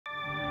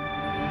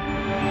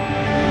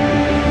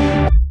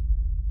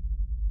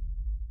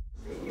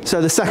So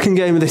the second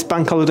game of this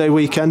bank holiday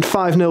weekend,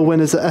 5-0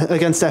 winners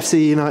against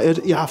FC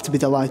United. You have to be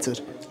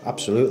delighted.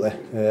 Absolutely,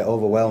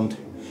 overwhelmed.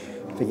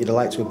 I think you'd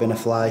like to have been a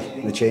fly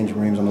in the changing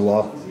rooms on the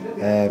wall.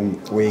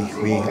 We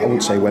I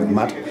wouldn't say went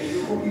mad,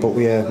 but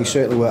we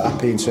certainly were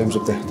happy in terms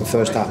of the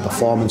first half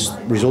performance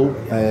result.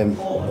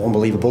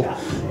 Unbelievable.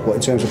 But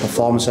in terms of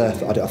performance, I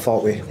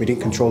thought we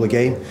didn't control the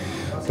game.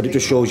 But it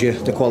just shows you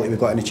the quality we've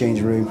got in the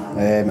changing room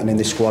and in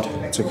this squad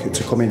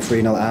to come in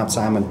 3-0 at half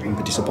time and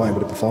be disappointed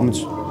with the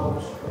performance.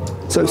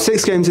 So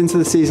 6 games into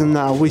the season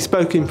now, we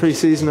spoke in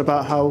pre-season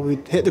about how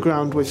we'd hit the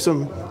ground with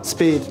some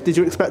speed. Did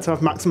you expect to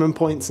have maximum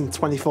points and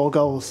 24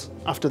 goals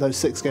after those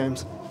 6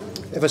 games?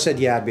 If I said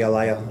yeah, I'd be a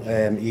liar.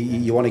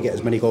 You want to get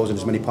as many goals and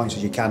as many points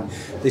as you can.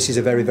 This is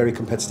a very, very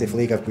competitive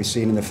league, as we've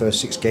seen in the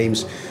first 6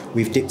 games.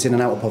 We've dipped in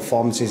and out of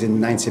performances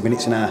in 90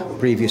 minutes in our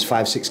previous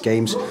 5-6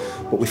 games,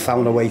 but we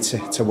found a way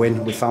to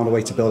win. We found a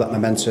way to build that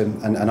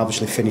momentum and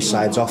obviously finish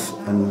sides off,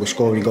 and we're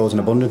scoring goals in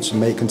abundance and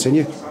may it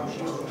continue.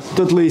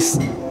 Dudley's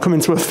come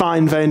into a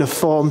fine vein of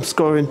form,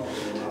 scoring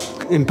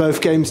in both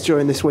games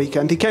during this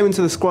weekend. He came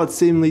into the squad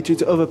seemingly due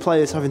to other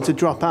players having to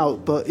drop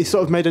out, but he's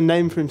sort of made a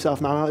name for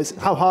himself now.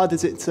 How hard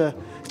is it to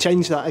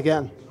change that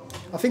again?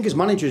 I think as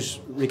managers,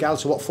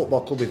 regardless of what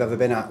football club we've ever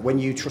been at, when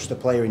you trust a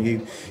player and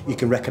you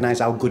can recognise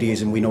how good he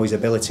is and we know his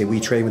ability,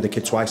 we train with the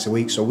kid twice a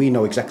week, so we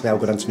know exactly how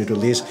good Anthony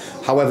Dudley is.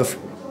 However,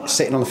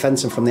 sitting on the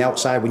fence and from the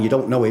outside, when you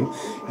don't know him,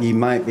 you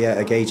might be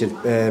able to gauge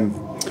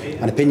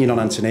an opinion on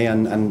Anthony,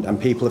 and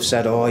people have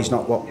said, oh, he's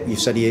not what you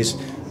said he is.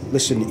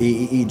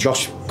 Listen,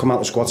 Josh come out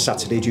of the squad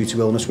Saturday due to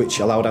illness, which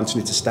allowed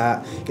Anthony to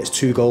start, gets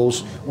 2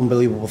 goals,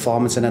 unbelievable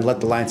performance, and then led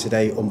the line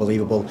today,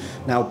 unbelievable.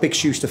 Now, big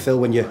shoes to fill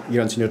when you're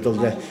Anthony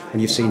Dudley, when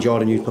you've seen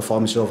Jordan Hughes'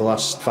 performance over the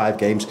last 5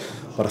 games,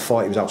 but I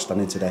thought he was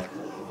outstanding today.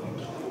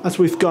 As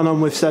we've gone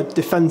on, we've said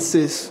defence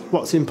is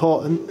what's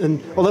important,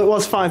 and although it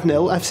was 5-0,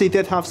 FC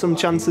did have some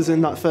chances in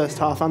that first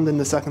half and in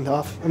the second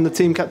half, and the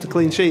team kept a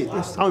clean sheet.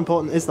 How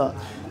important is that?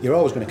 You're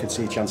always going to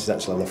concede chances at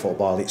this level of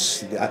football.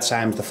 It's at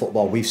times the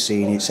football we've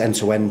seen, it's end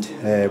to end.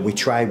 We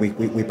try,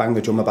 we bang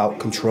the drum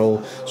about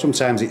control.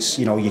 Sometimes it's,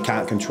 you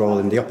can't control,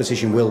 and the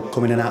opposition will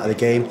come in and out of the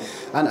game.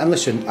 And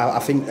listen, I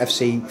think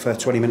FC for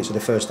 20 minutes of the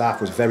first half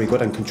was very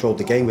good and controlled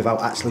the game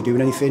without actually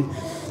doing anything.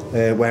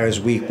 Whereas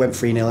we went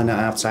 3-0 in at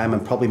half time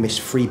and probably missed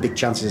 3 big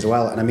chances as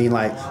well, and I mean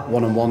like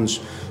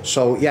one-on-ones.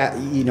 So yeah,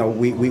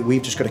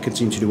 we've just got to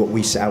continue to do what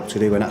we set out to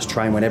do, and that's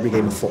try and win every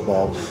game of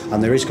football.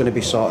 And there is going to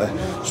be sort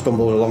of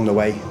stumbles along the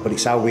way, but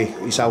it's how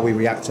we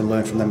react and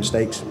learn from their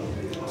mistakes.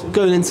 So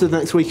going into the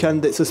next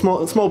weekend, it's a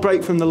small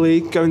break from the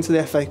league, going to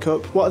the FA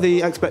Cup. What are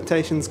the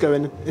expectations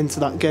going into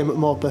that game at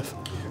Morley?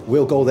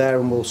 We'll go there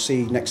and we'll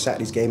see next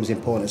Saturday's game as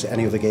important as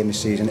any other game this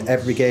season.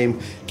 Every game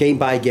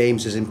by game,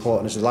 is as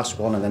important as the last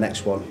one and the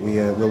next one.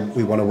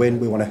 We want to win.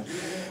 We want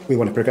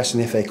to progress in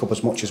the FA Cup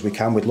as much as we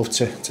can. We'd love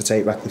to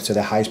take Radcliffes to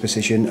their highest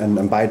position,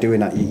 and by doing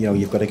that,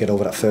 you've got to get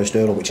over that first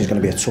hurdle, which is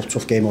going to be a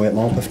tough game away at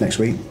Morley next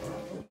week.